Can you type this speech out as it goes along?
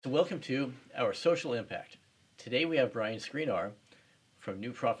So welcome to our social impact. Today we have Brian Screenar from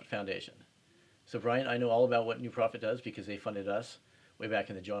New Profit Foundation. So Brian, I know all about what New Profit does because they funded us way back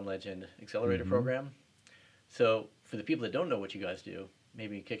in the John Legend Accelerator hmm program. So for the people that don't know what you guys do,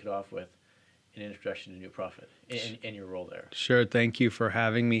 maybe kick it off with an introduction to New Profit and your role there. Sure. Thank you for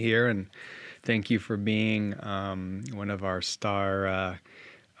having me here, and thank you for being one of our star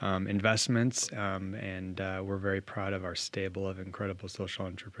investments. And we're very proud of our stable of incredible social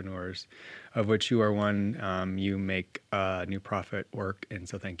entrepreneurs, of which you are one. You make New Profit work, and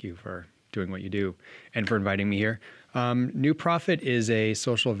so thank you for doing what you do and for inviting me here. New Profit is a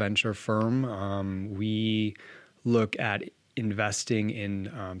social venture firm. We look at investing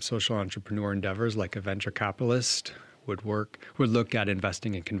in social entrepreneur endeavors like a venture capitalist would look at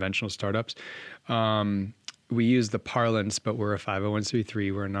investing in conventional startups. We use the parlance, but we're a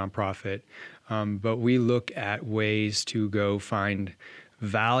 501c3, we're a nonprofit. But we look at ways to go find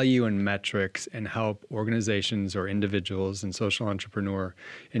value and metrics and help organizations or individuals in social entrepreneur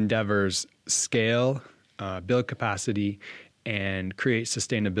endeavors scale, build capacity, and create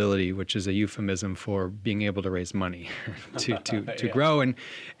sustainability, which is a euphemism for being able to raise money to Yeah. grow.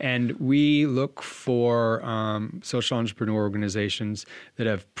 And we look for social entrepreneur organizations that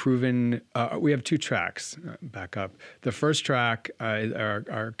have proven. We have two tracks. Back up. The first track,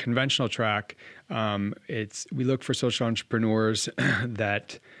 our conventional track, we look for social entrepreneurs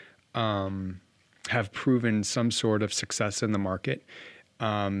that have proven some sort of success in the market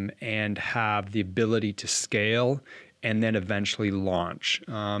and have the ability to scale and then eventually launch.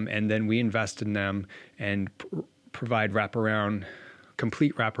 And then we invest in them and provide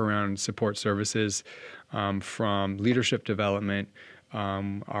complete wraparound support services from leadership development,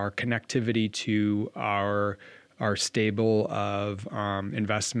 our connectivity to our stable of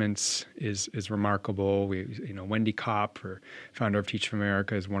investments is remarkable. Wendy Kopp, founder of Teach for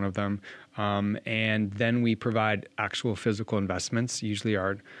America, is one of them. And then we provide actual physical investments. Usually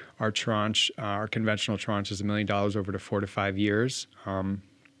our tranche, our conventional tranche is $1 million over to 4 to 5 years.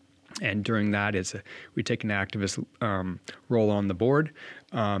 And during that, we take an activist role on the board.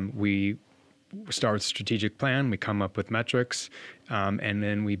 We start with a strategic plan, we come up with metrics, and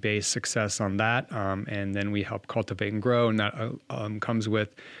then we base success on that, and then we help cultivate and grow, and that comes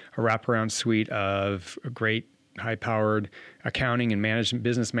with a wraparound suite of great high-powered accounting and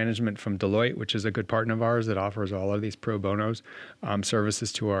business management from Deloitte, which is a good partner of ours that offers all of these pro bonos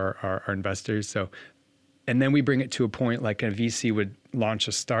services to our investors. So, and then we bring it to a point like a VC would launch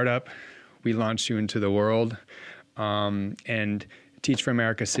a startup. We launch you into the world, and Teach for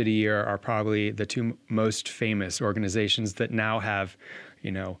America, City Year are probably the two most famous organizations that now have,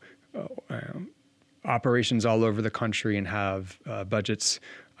 operations all over the country and have budgets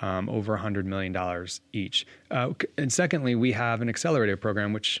over $100 million each. And secondly, we have an accelerator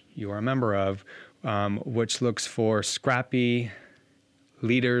program, which you are a member of, which looks for scrappy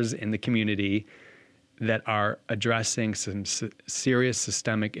leaders in the community that are addressing some serious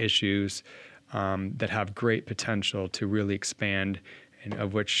systemic issues that have great potential to really expand, and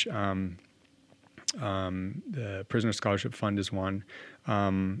of which the Prisoner Scholarship Fund is one.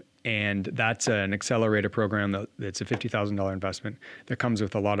 And that's an accelerator program that's a $50,000 investment that comes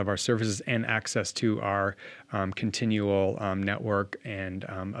with a lot of our services and access to our continual network and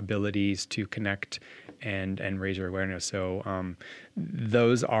abilities to connect and raise your awareness. So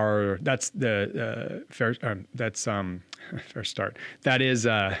that's the fair start. That is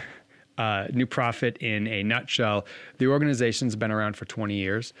New Profit in a nutshell. The organization's been around for 20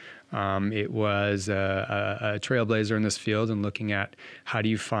 years. It was a trailblazer in this field and looking at how do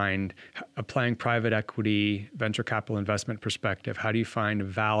you find, applying private equity, venture capital investment perspective, how do you find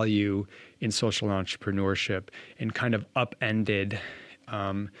value in social entrepreneurship and kind of upended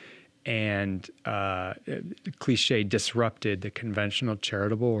and cliche disrupted the conventional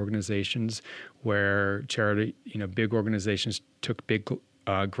charitable organizations where big organizations took big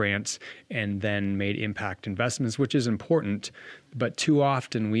grants and then made impact investments, which is important. But too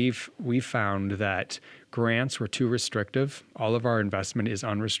often we've found that grants were too restrictive. All of our investment is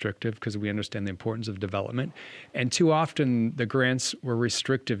unrestricted because we understand the importance of development. And too often the grants were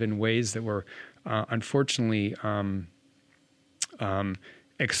restrictive in ways that were unfortunately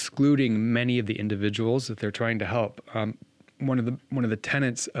excluding many of the individuals that they're trying to help. One of the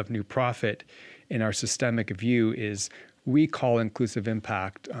tenets of New Profit in our systemic view is we call inclusive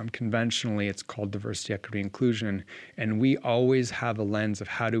impact. Conventionally, it's called diversity, equity, inclusion. And we always have a lens of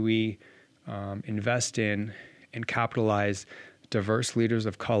how do we invest in and capitalize diverse leaders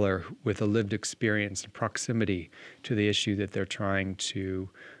of color with a lived experience and proximity to the issue that they're trying to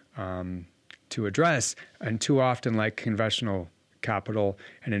address. And too often, like conventional capital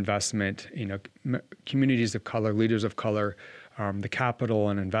and investment, communities of color, leaders of color, the capital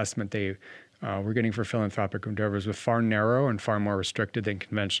and investment we're getting for philanthropic endeavors was far narrower and far more restricted than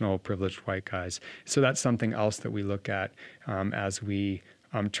conventional privileged white guys. So that's something else that we look at as we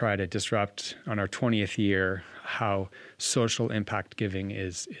try to disrupt on our 20th year how social impact giving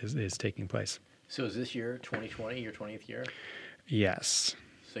is taking place. So is this year, 2020, your 20th year? Yes.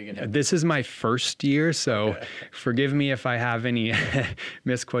 So you're gonna have This is my first year, so forgive me if I have any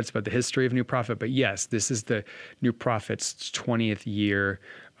misquotes about the history of New Profit. But yes, this is the New Profit's 20th year.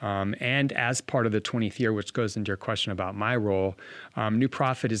 And as part of the 20th year, which goes into your question about my role, New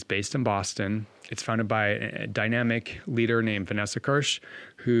Profit is based in Boston. It's founded by a dynamic leader named Vanessa Kirsch,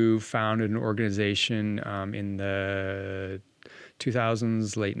 who founded an organization in the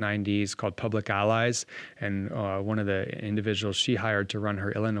 2000s, late 90s called Public Allies. And one of the individuals she hired to run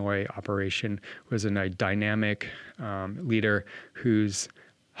her Illinois operation was a dynamic leader whose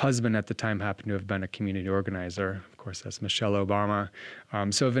husband at the time happened to have been a community organizer. Of course, that's Michelle Obama.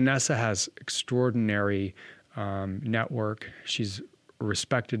 So Vanessa has extraordinary network. She's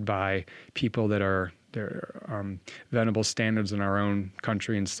respected by people that are venerable standards in our own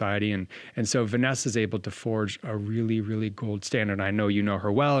country and society. And so Vanessa's able to forge a really, really gold standard. I know you know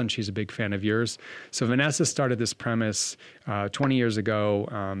her well, and she's a big fan of yours. So Vanessa started this premise 20 years ago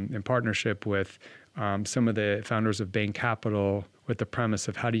in partnership with some of the founders of Bain Capital, with the premise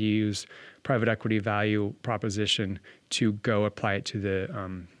of how do you use private equity value proposition to go apply it to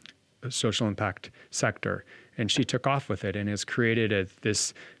the social impact sector. And she took off with it and has created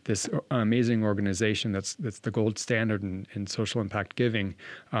this amazing organization that's the gold standard in social impact giving.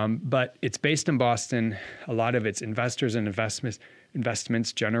 But it's based in Boston. A lot of its investors and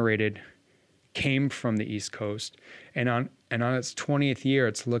investments generated came from the East Coast. And on its 20th year,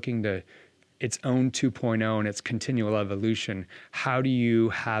 it's looking to its own 2.0 and its continual evolution. How do you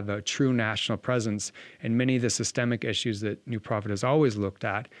have a true national presence? And many of the systemic issues that New Profit has always looked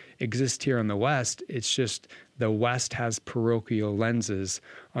at exist here in the West. It's just the West has parochial lenses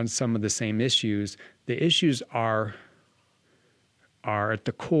on some of the same issues. The issues are at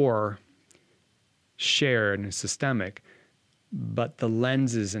the core shared and systemic, but the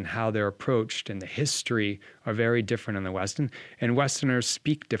lenses and how they're approached and the history are very different in the West. And Westerners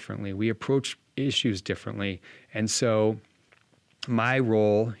speak differently. We approach issues differently. And so my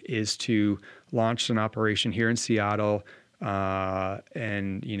role is to launch an operation here in Seattle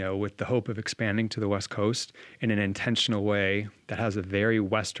and, with the hope of expanding to the West Coast in an intentional way that has a very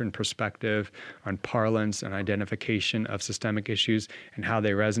Western perspective on parlance and identification of systemic issues and how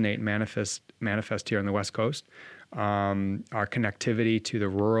they resonate and manifest here on the West Coast. Our connectivity to the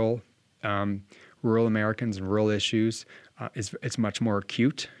rural Americans and rural issues it's much more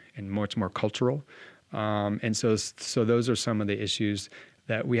acute and much more cultural. And so those are some of the issues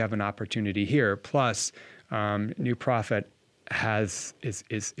that we have an opportunity here. Plus, New Profit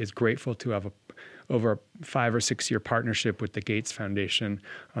is grateful to have over a 5 or 6 year partnership with the Gates Foundation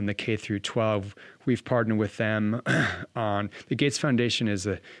on the K through 12. We've partnered with them on the Gates Foundation is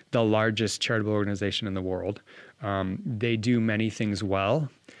the largest charitable organization in the world. They do many things well,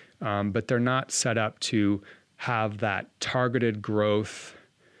 but they're not set up to have that targeted growth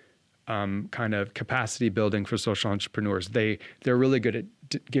kind of capacity building for social entrepreneurs. They're really good at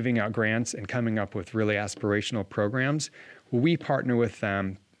giving out grants and coming up with really aspirational programs. We partner with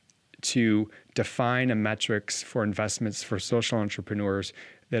them to define a metrics for investments for social entrepreneurs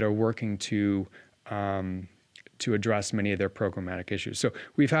that are working to address many of their programmatic issues. So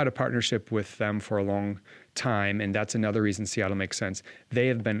we've had a partnership with them for a long time, and that's another reason Seattle makes sense. They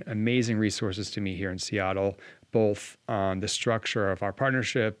have been amazing resources to me here in Seattle, both on the structure of our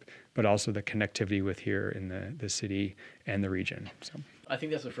partnership, but also the connectivity with here in the city and the region. So I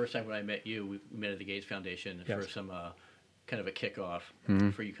think that's the first time when I met you. We met at the Gates Foundation for some kind of a kickoff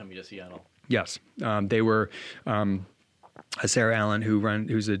for you coming to Seattle. Yes, they were Sarah Allen,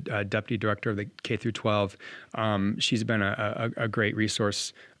 who's a deputy director of the K through 12. She's been a great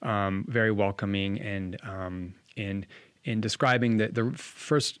resource, very welcoming, and in describing the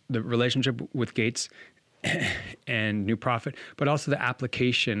relationship with Gates and New Profit, but also the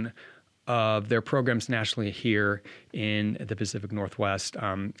application of their programs nationally here in the Pacific Northwest.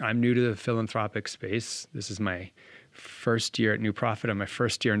 I'm new to the philanthropic space. This is my first year at New Profit. I'm my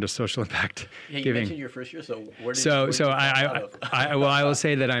first year into social impact you giving. Mentioned your first year, so where did I will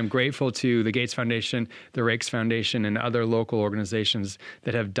say that I'm grateful to the Gates Foundation, the Rakes Foundation, and other local organizations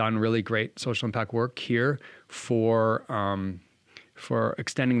that have done really great social impact work here for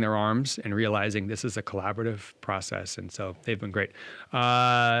extending their arms and realizing this is a collaborative process. And so they've been great.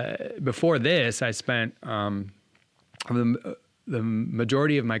 Before this, I spent the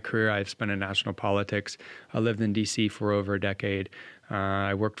majority of my career I've spent in national politics. I lived in D.C. for over a decade.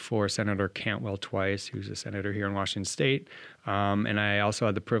 I worked for Senator Cantwell twice, who's a senator here in Washington State. And I also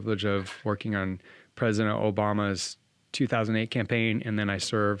had the privilege of working on President Obama's 2008 campaign, and then I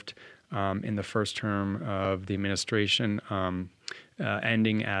served in the first term of the administration,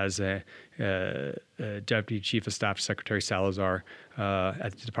 ending as a Deputy Chief of Staff to Secretary Salazar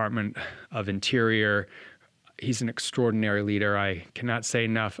at the Department of Interior. He's an extraordinary leader. I cannot say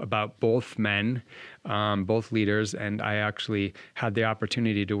enough about both men, both leaders, and I actually had the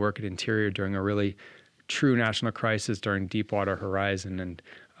opportunity to work at Interior during a really true national crisis during Deepwater Horizon,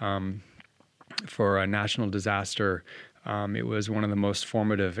 and for a national disaster. It was one of the most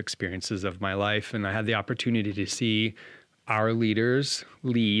formative experiences of my life, and I had the opportunity to see our leaders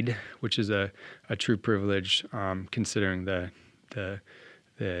lead, which is a true privilege, considering the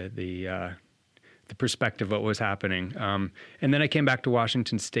perspective of what was happening. And then I came back to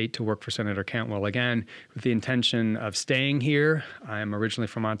Washington State to work for Senator Cantwell again with the intention of staying here. I'm originally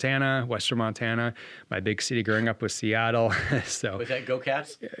from Montana, Western Montana. My big city growing up was Seattle. So Was that Go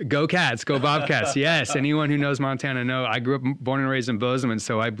Cats? Go Cats, go Bobcats. Yes, anyone who knows Montana know. I grew up born and raised in Bozeman,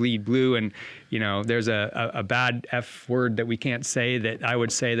 so I bleed blue. And, you know, there's a bad F word that we can't say that I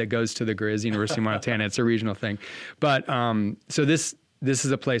would say that goes to the Grizz, University of Montana. It's a regional thing. But so this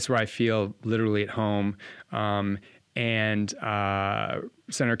is a place where I feel literally at home. And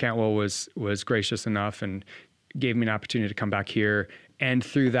Senator Cantwell was gracious enough and gave me an opportunity to come back here. And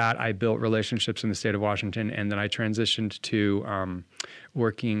through that, I built relationships in the state of Washington. And then I transitioned to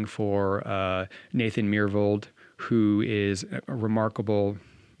working for Nathan Myhrvold, who is a remarkable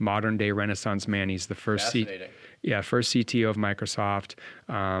modern day Renaissance man. He's the first first CTO of Microsoft.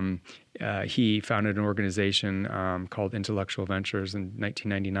 He founded an organization called Intellectual Ventures in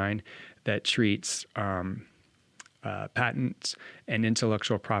 1999 that treats patents and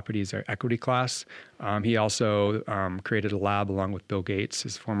intellectual property as an equity class. He also created a lab along with Bill Gates,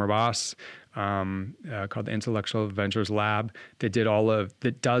 his former boss, called the Intellectual Ventures Lab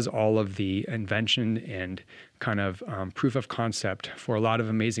that does all of the invention and kind of proof of concept for a lot of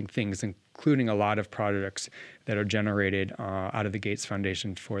amazing things, including a lot of products that are generated out of the Gates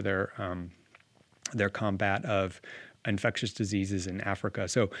Foundation for their combat of infectious diseases in Africa.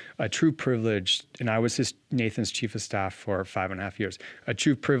 So a true privilege, and I was Nathan's chief of staff for 5.5 years, a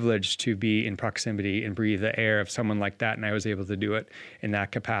true privilege to be in proximity and breathe the air of someone like that. And I was able to do it in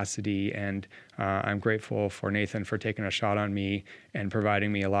that capacity. And I'm grateful for Nathan for taking a shot on me and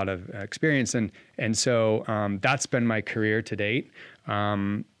providing me a lot of experience. And so that's been my career to date.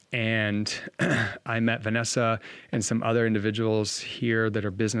 And I met Vanessa and some other individuals here that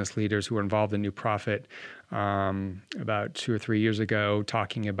are business leaders who are involved in New Profit about 2 or 3 years ago,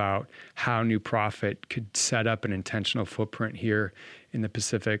 talking about how New Profit could set up an intentional footprint here in the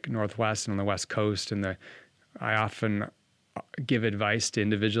Pacific Northwest and on the West Coast. And I often give advice to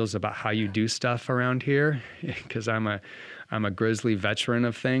individuals about how you do stuff around here, because I'm a grizzly veteran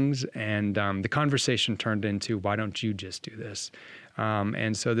of things. And the conversation turned into, why don't you just do this?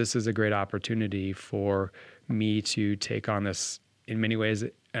 And so this is a great opportunity for me to take on this, in many ways,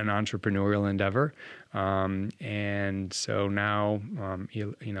 an entrepreneurial endeavor. And so now,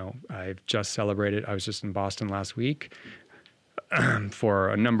 I've just celebrated, I was just in Boston last week for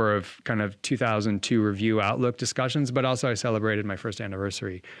a number of kind of 2002 review outlook discussions, but also I celebrated my first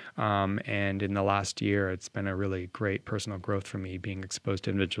anniversary. And in the last year, it's been a really great personal growth for me, being exposed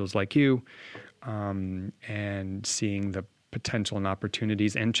to individuals like you, and seeing the potential and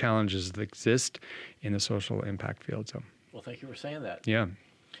opportunities and challenges that exist in the social impact field. So, well, thank you for saying that. Yeah.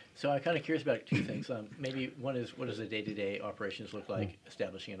 So I'm kind of curious about two things. Maybe one is, what does the day-to-day operations look like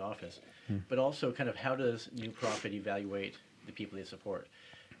establishing an office? But also kind of how does New Profit evaluate the people they support?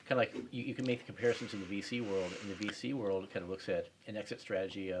 Kind of like you can make the comparisons in the VC world. In the VC world, it kind of looks at an exit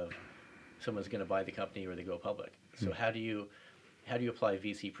strategy of someone's going to buy the company or they go public. So how do you apply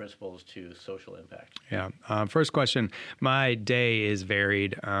VC principles to social impact? Yeah. First question, my day is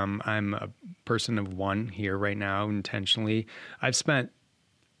varied. I'm a person of one here right now intentionally. I've spent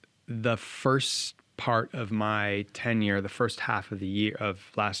the first part of my tenure, the first half of the year of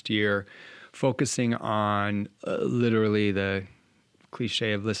last year, focusing on literally the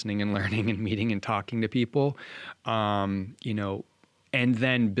cliche of listening and learning and meeting and talking to people, and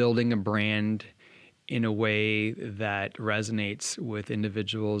then building a brand in a way that resonates with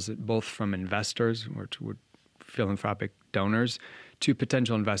individuals, both from investors, which would philanthropic donors, to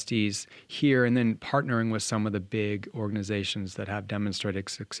potential investees here, and then partnering with some of the big organizations that have demonstrated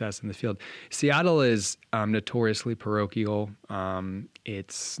success in the field. Seattle is notoriously parochial.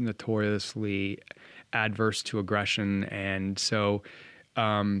 It's notoriously adverse to aggression. And so,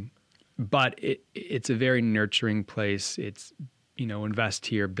 but it's a very nurturing place. It's, invest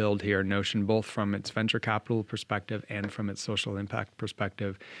here, build here notion, both from its venture capital perspective and from its social impact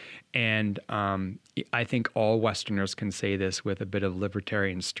perspective. And I think all Westerners can say this with a bit of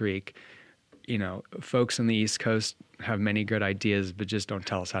libertarian streak. Folks on the East Coast have many good ideas, but just don't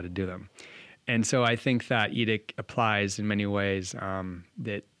tell us how to do them. And so I think that edict applies in many ways.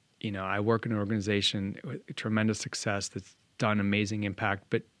 That, I work in an organization with tremendous success that's done amazing impact,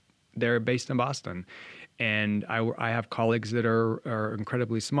 but they're based in Boston. And I have colleagues that are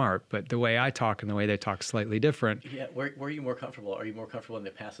incredibly smart, but the way I talk and the way they talk is slightly different. Yeah, where are you more comfortable? Are you more comfortable in the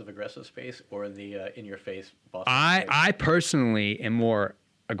passive aggressive space or in the in your face Boston space? I personally am more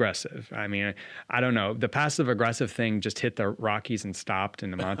aggressive. I mean, I don't know. The passive aggressive thing just hit the Rockies and stopped,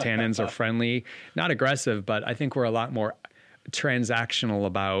 and the Montanans are friendly, not aggressive, but I think we're a lot more transactional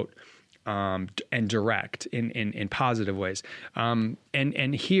about and direct in positive ways.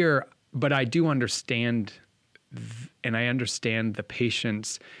 And here, but I do understand, and I understand the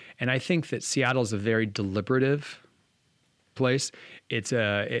patience, and I think that Seattle's a very deliberative place. It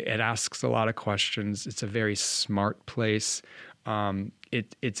asks a lot of questions. It's a very smart place.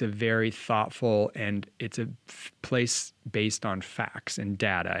 It's a very thoughtful, and it's a place based on facts and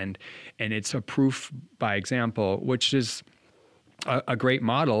data, and it's a proof by example, which is a great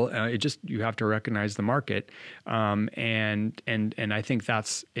model. You have to recognize the market, and I think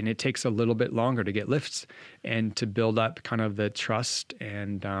and it takes a little bit longer to get lifts and to build up kind of the trust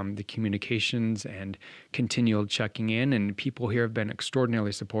and the communications and continual checking in. And people here have been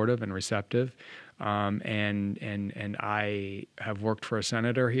extraordinarily supportive and receptive. And I have worked for a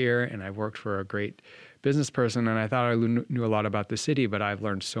senator here, and I've worked for a great business person, and I thought I knew a lot about the city, but I've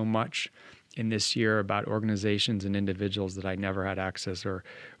learned so much in this year about organizations and individuals that I never had access or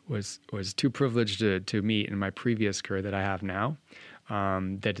was too privileged to meet in my previous career that I have now,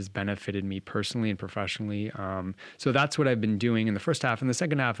 that has benefited me personally and professionally. So that's what I've been doing in the first half. In the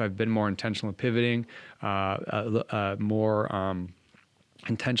second half, I've been more intentional pivoting, more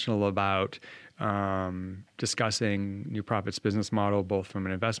intentional about discussing New Profit's business model, both from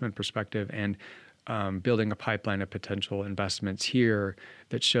an investment perspective and building a pipeline of potential investments here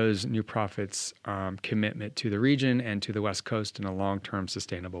that shows New Profit's commitment to the region and to the West Coast in a long-term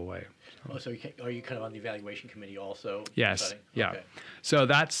sustainable way. So are you kind of on the evaluation committee also? Yes. Deciding? Yeah. Okay. So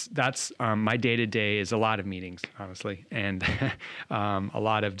that's my day-to-day is a lot of meetings, honestly, and a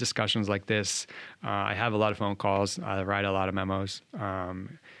lot of discussions like this. I have a lot of phone calls. I write a lot of memos.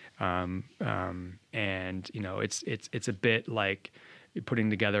 And it's a bit like you're putting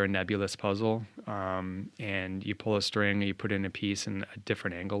together a nebulous puzzle, and you pull a string, you put in a piece, and a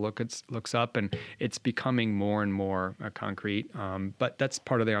different angle looks up, and it's becoming more and more concrete. But that's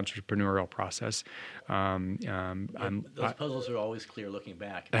part of the entrepreneurial process. Those puzzles are always clear looking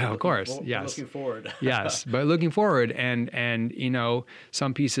back. Of course, yes. Looking forward. Yes, but looking forward, and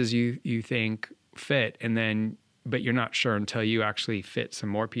some pieces you think fit, and then but you're not sure until you actually fit some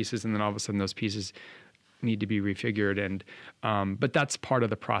more pieces, and then all of a sudden those pieces need to be refigured. And but that's part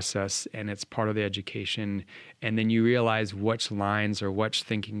of the process, and it's part of the education. And then you realize which lines or which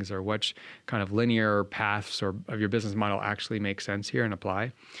thinkings or which kind of linear paths or of your business model actually make sense here and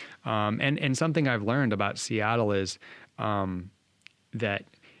apply. And something I've learned about Seattle is that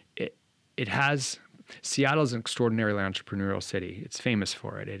Seattle is an extraordinarily entrepreneurial city. It's famous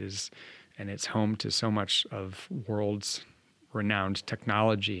for it. It is. And it's home to so much of world's renowned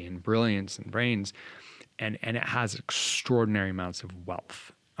technology and brilliance and brains, and it has extraordinary amounts of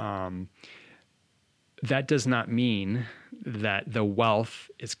wealth. That does not mean that the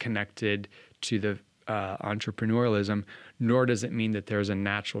wealth is connected to the entrepreneurialism, nor does it mean that there's a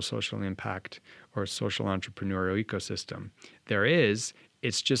natural social impact or social entrepreneurial ecosystem. There is,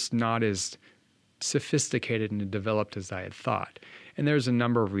 it's just not as sophisticated and developed as I had thought. And there's a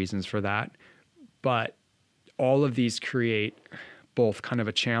number of reasons for that, but all of these create both kind of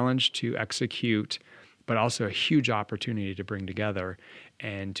a challenge to execute, but also a huge opportunity to bring together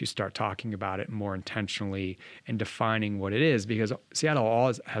and to start talking about it more intentionally and defining what it is, because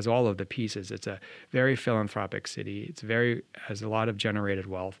Seattle has all of the pieces. It's a very philanthropic city. Has a lot of generated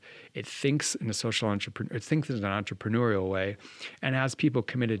wealth. It thinks in a it thinks in an entrepreneurial way, and has people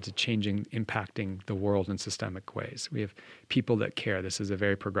committed to changing, impacting the world in systemic ways. We have people that care. This is a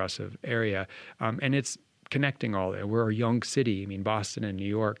very progressive area, and it's connecting all. We're a young city. I mean, Boston and New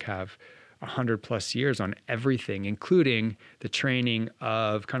York have 100+ years on everything, including the training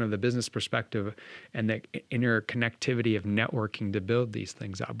of kind of the business perspective and the interconnectivity of networking to build these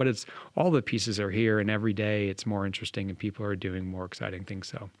things out. But all the pieces are here, and every day it's more interesting and people are doing more exciting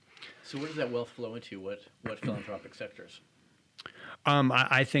things. So where does that wealth flow into? What philanthropic sectors?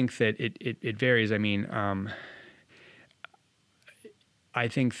 I think that it varies. I mean, I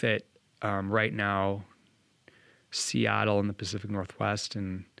think that right now, Seattle and the Pacific Northwest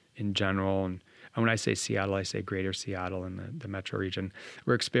and in general, and when I say Seattle, I say Greater Seattle and the metro region,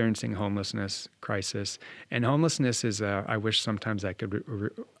 we're experiencing homelessness crisis. And homelessness is, I wish sometimes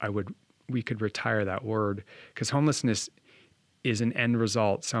we could retire that word, because homelessness is an end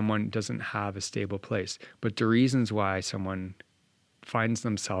result. Someone doesn't have a stable place, but the reasons why someone finds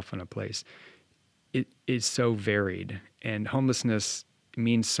themselves in a place, it is so varied, and homelessness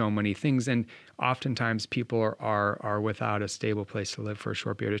means so many things. And oftentimes people are without a stable place to live for a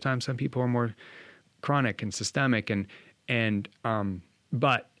short period of time. Some people are more chronic and systemic,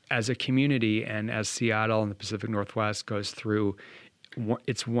 but as a community, and as Seattle and the Pacific Northwest goes through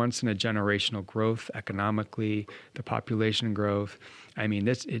it's once in a generational growth economically, the population growth. I mean,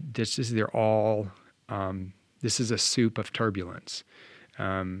 this is a soup of turbulence.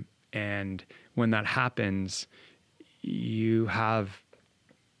 And when that happens, you have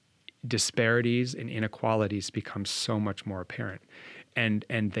disparities and inequalities become so much more apparent, and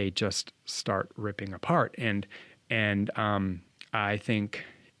they just start ripping apart. And I think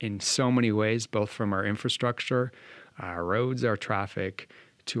in so many ways, both from our infrastructure, our roads, our traffic,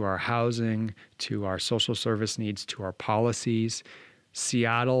 to our housing, to our social service needs, to our policies,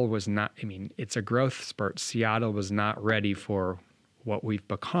 Seattle was not, I mean, it's a growth spurt. Seattle was not ready for what we've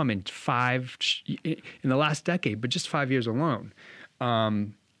become in the last decade, but just 5 years alone.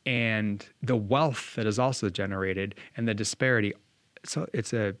 And the wealth that is also generated and the disparity. So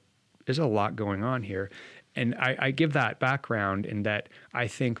there's a lot going on here. And I give that background in that I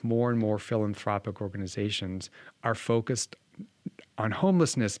think more and more philanthropic organizations are focused on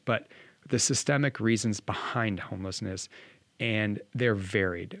homelessness, but the systemic reasons behind homelessness, and they're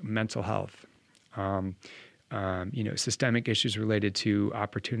varied. Mental health, systemic issues related to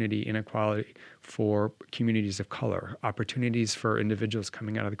opportunity inequality for communities of color, opportunities for individuals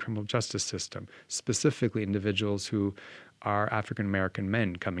coming out of the criminal justice system, specifically individuals who are African-American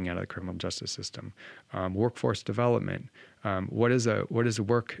men coming out of the criminal justice system, workforce development. What does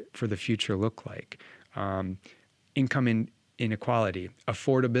work for the future look like? Income inequality,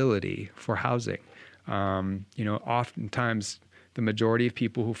 affordability for housing. Oftentimes the majority of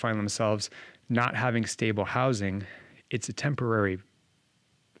people who find themselves not having stable housing, it's a temporary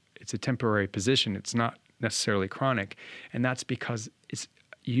position. It's not necessarily chronic, and that's because it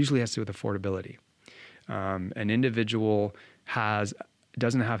usually has to do with affordability. An individual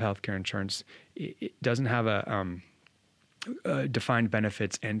doesn't have healthcare insurance, it doesn't have a defined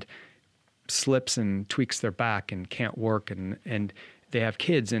benefits, and slips and tweaks their back and can't work, and they have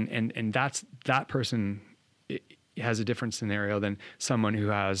kids, and that person has a different scenario than someone who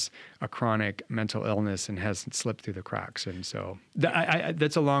has a chronic mental illness and hasn't slipped through the cracks. And so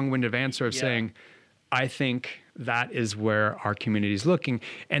that's a long-winded answer of saying, I think that is where our community is looking.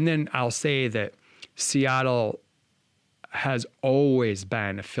 And then I'll say that Seattle has always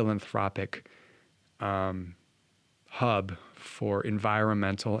been a philanthropic hub for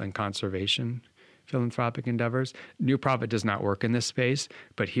environmental and conservation philanthropic endeavors. New Profit does not work in this space,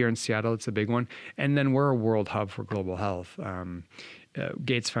 but here in Seattle, it's a big one. And then we're a world hub for global health.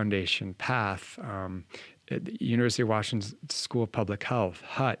 Gates Foundation, PATH, the University of Washington School of Public Health,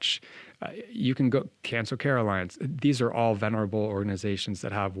 Hutch. You can go Cancer Care Alliance. These are all venerable organizations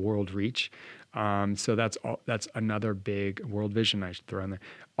that have world reach. So that's another big World Vision I should throw in there.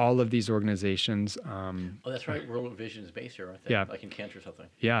 All of these organizations. That's right. World Vision is based here, aren't they? Yeah. Like in cancer or something.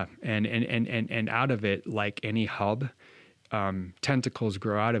 Yeah, and out of it, like any hub, tentacles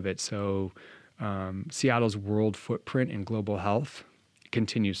grow out of it. So Seattle's world footprint in global health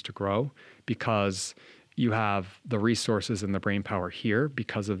continues to grow because you have the resources and the brainpower here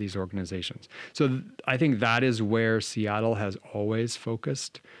because of these organizations. So I think that is where Seattle has always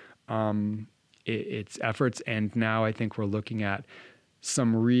focused its efforts. And now I think we're looking at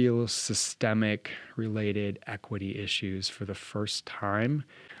some real systemic related equity issues for the first time.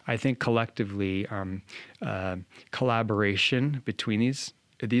 I think collectively, collaboration between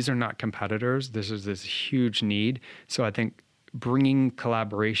these are not competitors. This is this huge need. So I think bringing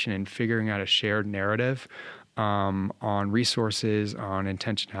collaboration and figuring out a shared narrative on resources, on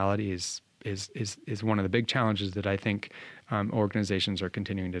intentionality is one of the big challenges that I think organizations are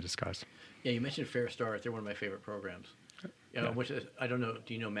continuing to discuss. Yeah, you mentioned Fair Start. They're one of my favorite programs. Yeah, I don't know.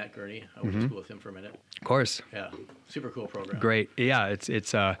 Do you know Matt Gurney? I went to school with him for a minute. Of course. Yeah, super cool program. Great. Yeah, it's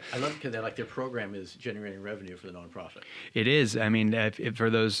I love it because their program is generating revenue for the nonprofit. It is. I mean, if for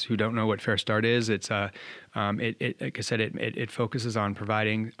those who don't know what Fair Start is, it's like I said, it focuses on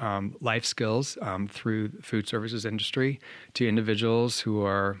providing life skills through the food services industry to individuals who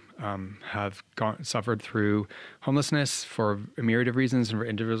have suffered through homelessness for a myriad of reasons, and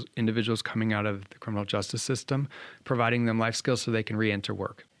for individuals coming out of the criminal justice system, providing them life skills so they can re-enter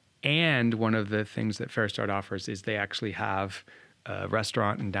work. And one of the things that Fair Start offers is they actually have a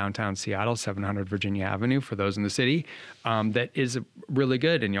restaurant in downtown Seattle, 700 Virginia Avenue, for those in the city, that is really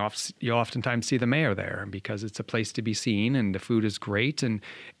good. And you'll oftentimes see the mayor there because it's a place to be seen and the food is great. And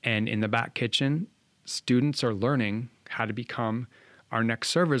in the back kitchen, students are learning how to become our next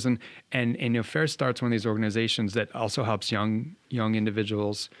servers. And Fair Start's one of these organizations that also helps young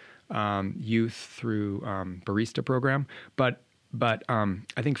individuals, youth through barista program. But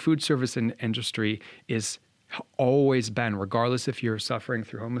I think food service industry is always been, regardless if you're suffering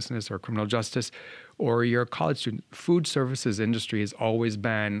through homelessness or criminal justice or you're a college student, food services industry has always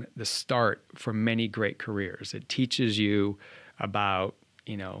been the start for many great careers. It teaches you about,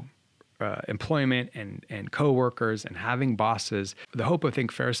 employment and coworkers and having bosses. The hope of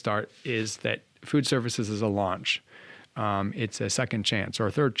Think Fair Start is that food services is a launch. It's a second chance or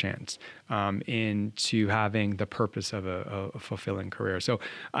a third chance into having the purpose of a fulfilling career. So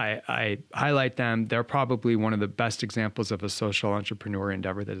I highlight them. They're probably one of the best examples of a social entrepreneur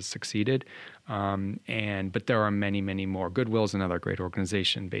endeavor that has succeeded. But there are many, many more. Goodwill's another great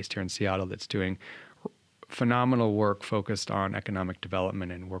organization based here in Seattle that's doing phenomenal work focused on economic development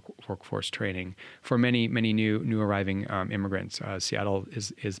and workforce training for many, many new arriving immigrants. Seattle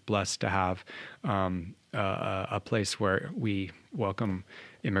is blessed to have a place where we welcome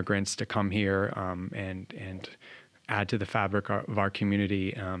immigrants to come here and add to the fabric of our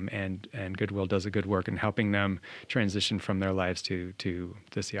community. And Goodwill does a good work in helping them transition from their lives to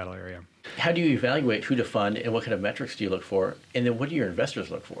the Seattle area. How do you evaluate who to fund, and what kind of metrics do you look for? And then what do your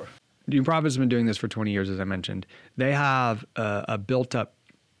investors look for? New Profit has been doing this for 20 years, as I mentioned. They have a built-up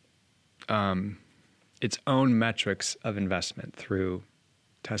its own metrics of investment through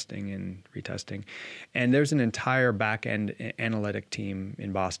testing and retesting. And there's an entire back-end analytic team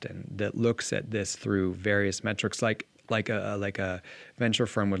in Boston that looks at this through various metrics, like a venture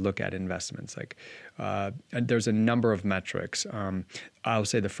firm would look at investments. And there's a number of metrics. I'll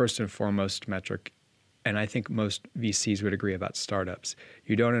say the first and foremost metric, and I think most VCs would agree about startups,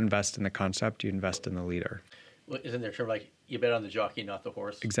 you don't invest in the concept, you invest in the leader. Well, isn't there a term like you bet on the jockey, not the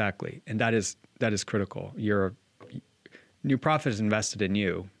horse? Exactly. And that is critical. New Profit is invested in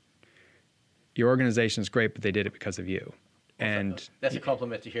you. Your organization is great, but they did it because of you. Well, and that's a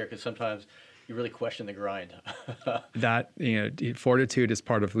compliment to hear, because sometimes you really question the grind. That, fortitude is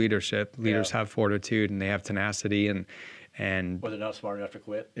part of leadership. Leaders have fortitude and they have tenacity and or they're not smart enough to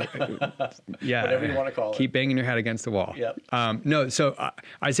quit. Yeah, whatever you want to call it. Keep banging your head against the wall. Yep. So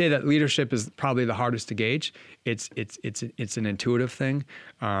I say that leadership is probably the hardest to gauge. It's an intuitive thing,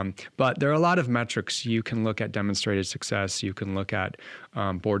 but there are a lot of metrics. You can look at demonstrated success. You can look at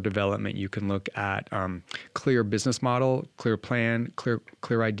board development. You can look at clear business model, clear plan,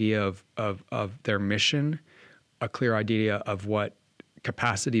 clear idea of their mission, a clear idea of what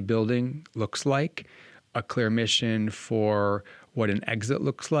capacity building looks like, a clear mission for what an exit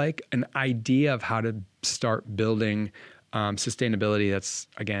looks like, an idea of how to start building sustainability. That's,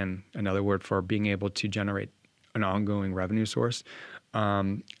 again, another word for being able to generate an ongoing revenue source,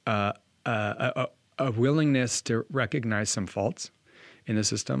 a willingness to recognize some faults in the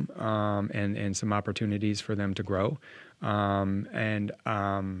system and some opportunities for them to grow. I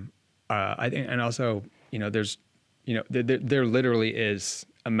think, and also, there's, there literally is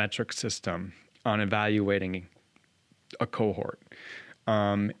a metric system on evaluating a cohort.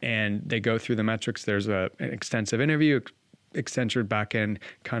 And they go through the metrics. There's an extensive interview, extensive back-end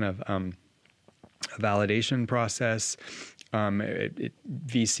kind of validation process.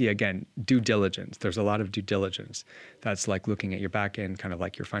 VC, again, due diligence. There's a lot of due diligence. That's like looking at your back-end, kind of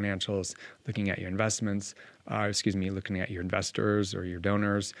like your financials, looking at your investments, looking at your investors or your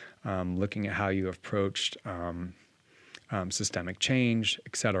donors, looking at how you approached systemic change,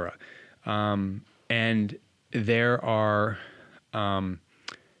 et cetera. And there are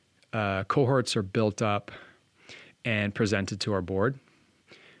cohorts are built up and presented to our board,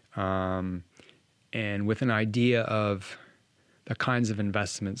 and with an idea of the kinds of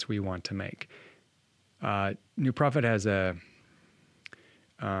investments we want to make. New Profit has a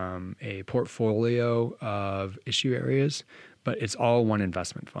portfolio of issue areas, but it's all one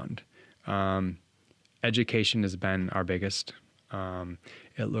investment fund. education has been our biggest.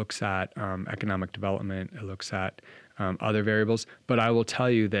 It looks at economic development. It looks at other variables. But I will tell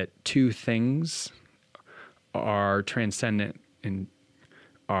you that two things are transcendent and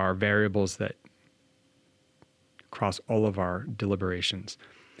are variables that cross all of our deliberations.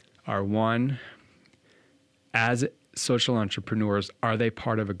 Are one, as social entrepreneurs, are they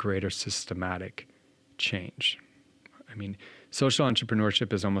part of a greater systematic change? I mean, social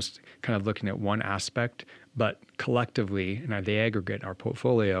entrepreneurship is almost kind of looking at one aspect, but collectively, and they aggregate our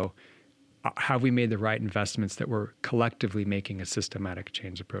portfolio, have we made the right investments that we're collectively making a systematic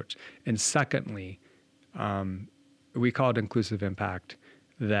change approach? And secondly, we call it inclusive impact,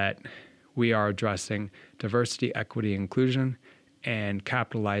 that we are addressing diversity, equity, inclusion, and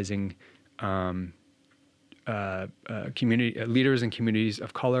capitalizing community leaders and communities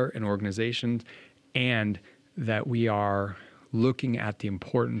of color and organizations, and that we are looking at the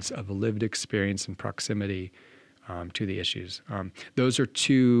importance of a lived experience and proximity to the issues. Those are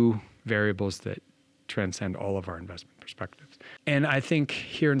two variables that transcend all of our investment perspectives. And I think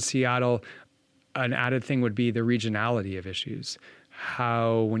here in Seattle, an added thing would be the regionality of issues.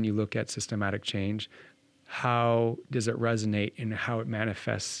 How, when you look at systematic change, how does it resonate in how it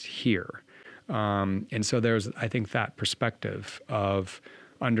manifests here? And so there's, I think, that perspective of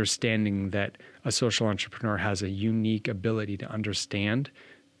understanding that a social entrepreneur has a unique ability to understand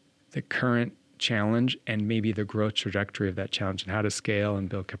the current challenge and maybe the growth trajectory of that challenge and how to scale and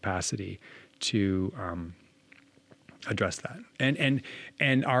build capacity to address that.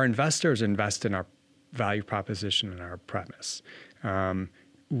 And our investors invest in our value proposition and our premise.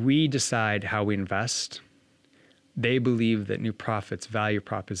 We decide how we invest. They believe that New Profit's value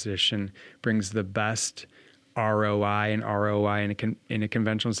proposition brings the best ROI, and ROI in a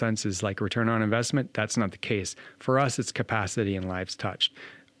conventional sense is like return on investment. That's not the case. For us, it's capacity and lives touched.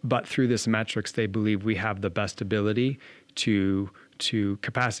 But through this metrics, they believe we have the best ability to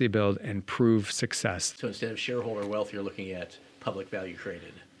capacity build and prove success. So instead of shareholder wealth, you're looking at public value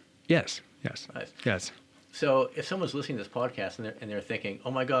created. Yes. Nice. Yes. So if someone's listening to this podcast and they're thinking,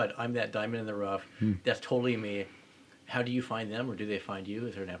 oh my God, I'm that diamond in the rough, that's totally me. How do you find them, or do they find you?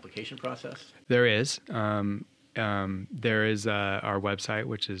 Is there an application process? There is. There is our website,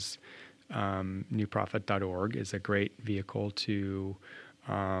 which is newprofit.org, is a great vehicle to,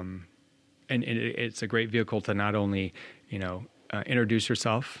 and it's a great vehicle to not only, introduce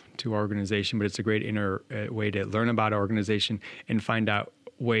yourself to our organization, but it's a great way to learn about our organization and find out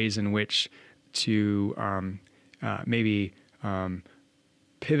ways in which to maybe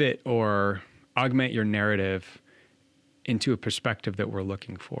pivot or augment your narrative into a perspective that we're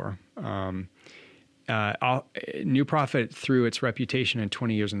looking for. New Profit, through its reputation and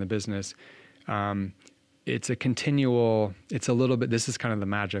 20 years in the business, it's a little bit, this is kind of the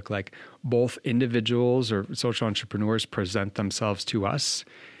magic, like both individuals or social entrepreneurs present themselves to us,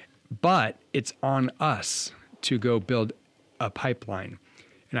 but it's on us to go build a pipeline.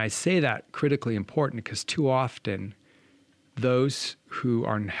 And I say that critically important because too often those who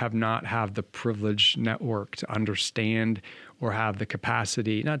have not have the privileged network to understand or have the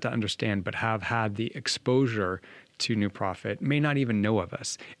capacity, not to understand, but have had the exposure to New Profit may not even know of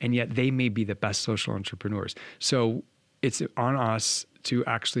us, and yet they may be the best social entrepreneurs. So it's on us to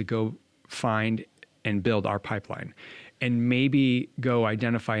actually go find and build our pipeline and maybe go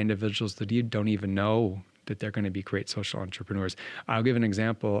identify individuals that you don't even know that they're going to be great social entrepreneurs. I'll give an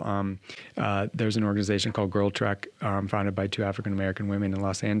example. There's an organization called Girl Trek, founded by two African-American women in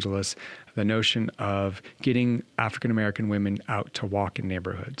Los Angeles. The notion of getting African-American women out to walk in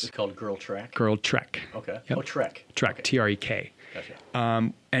neighborhoods. It's called Girl Trek? Girl Trek. Okay. Yep. Oh, Trek. Trek, okay. T-R-E-K.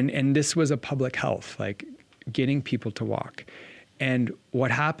 Gotcha. And this was a public health, like getting people to walk. And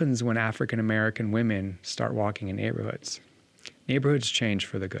what happens when African-American women start walking in neighborhoods? Neighborhoods change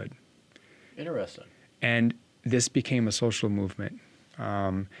for the good. Interesting. And this became a social movement,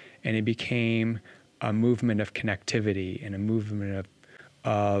 and it became a movement of connectivity and a movement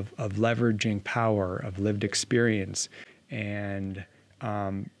of leveraging power, of lived experience. And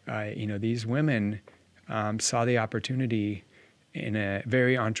these women saw the opportunity in a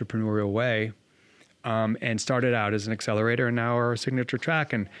very entrepreneurial way, and started out as an accelerator, and now are a signature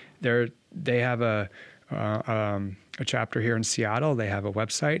track. And they have a chapter here in Seattle. They have a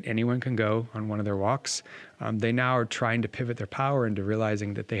website. Anyone can go on one of their walks. They now are trying to pivot their power into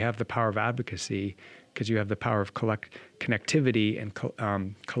realizing that they have the power of advocacy, because you have the power of connectivity and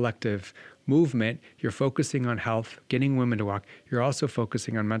collective movement. You're focusing on health, getting women to walk. You're also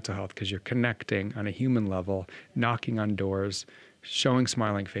focusing on mental health because you're connecting on a human level, knocking on doors, showing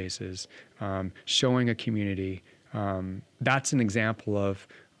smiling faces, showing a community. That's an example of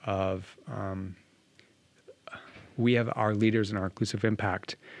we have our leaders in our inclusive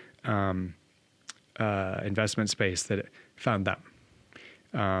impact investment space that found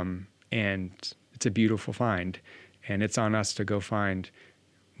them. And it's a beautiful find. And it's on us to go find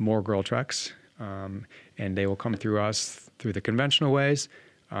more girl trucks. And they will come through us through the conventional ways,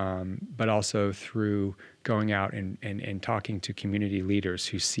 but also through going out and talking to community leaders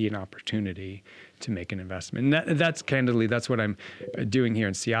who see an opportunity to make an investment. And that's candidly, that's what I'm doing here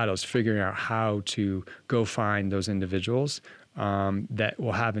in Seattle, is figuring out how to go find those individuals that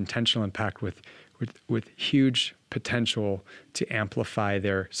will have intentional impact with huge potential to amplify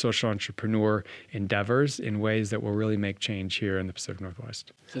their social entrepreneur endeavors in ways that will really make change here in the Pacific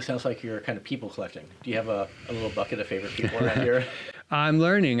Northwest. So it sounds like you're kind of people collecting. Do you have a little bucket of favorite people around here? I'm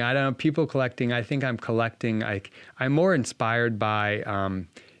learning. I don't know, people collecting. I think I'm collecting. I'm more inspired by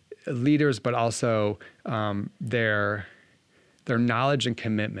leaders, but also their knowledge and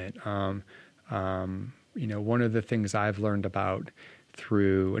commitment. One of the things I've learned about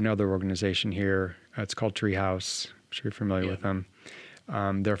through another organization here, it's called Treehouse. I'm sure you're familiar with them.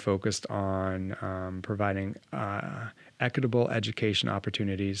 They're focused on providing equitable education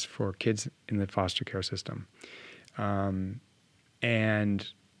opportunities for kids in the foster care system. And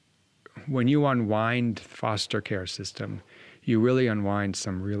when you unwind the foster care system, you really unwind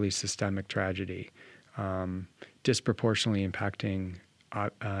some really systemic tragedy, disproportionately impacting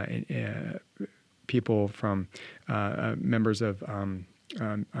people from members of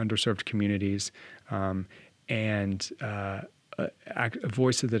underserved communities, and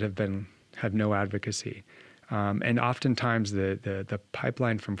voices that have no advocacy. And oftentimes the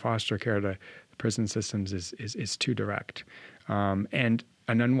pipeline from foster care to the prison systems is too direct. And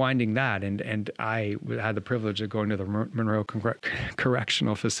unwinding that, and I had the privilege of going to the Monroe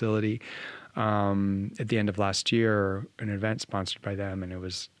Correctional Facility at the end of last year, an event sponsored by them, and it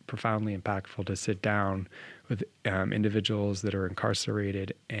was profoundly impactful to sit down with individuals that are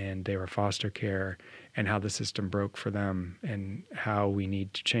incarcerated and they were foster care, and how the system broke for them and how we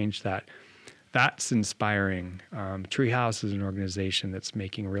need to change that. That's inspiring. Treehouse is an organization that's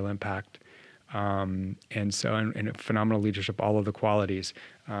making a real impact. And phenomenal leadership, all of the qualities.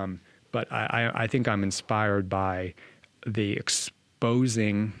 But I think I'm inspired by the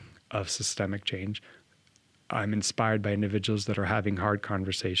exposing of systemic change. I'm inspired by individuals that are having hard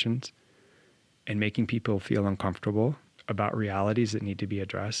conversations and making people feel uncomfortable about realities that need to be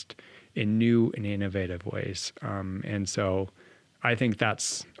addressed in new and innovative ways. And so I think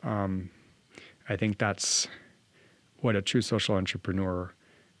that's what a true social entrepreneur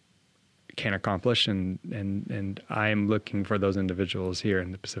can accomplish, and I'm looking for those individuals here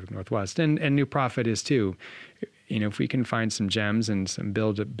in the Pacific Northwest, and New Profit is too. If we can find some gems and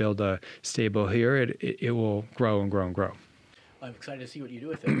build a stable here, it will grow and grow and grow. I'm excited to see what you do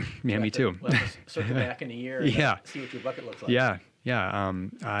with it. Yeah, me too. We'll have to circle back in a year and see what your bucket looks like. Yeah.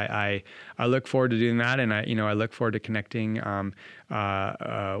 I look forward to doing that, and I look forward to connecting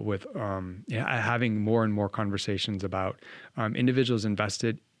with having more and more conversations about individuals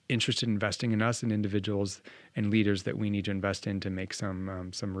interested in investing in us, and individuals and leaders that we need to invest in to make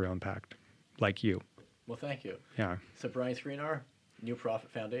some real impact, like you. Well, thank you. Yeah. So Brian Screenar, New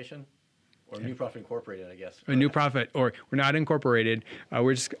Profit Foundation, or New Profit Incorporated, I guess. A New Profit, or we're not incorporated.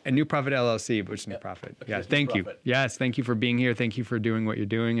 We're just a New Profit LLC, which is New Profit. Okay, Yeah. Thank you. Profit. Yes. Thank you for being here. Thank you for doing what you're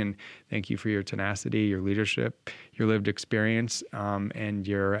doing, and thank you for your tenacity, your leadership, your lived experience, and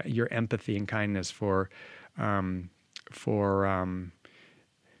your empathy and kindness for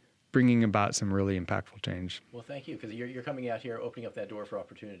bringing about some really impactful change. Well, thank you, because you're coming out here, opening up that door for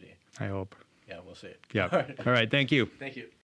opportunity. I hope. Yeah, we'll see. Yeah. All right. Thank you. Thank you.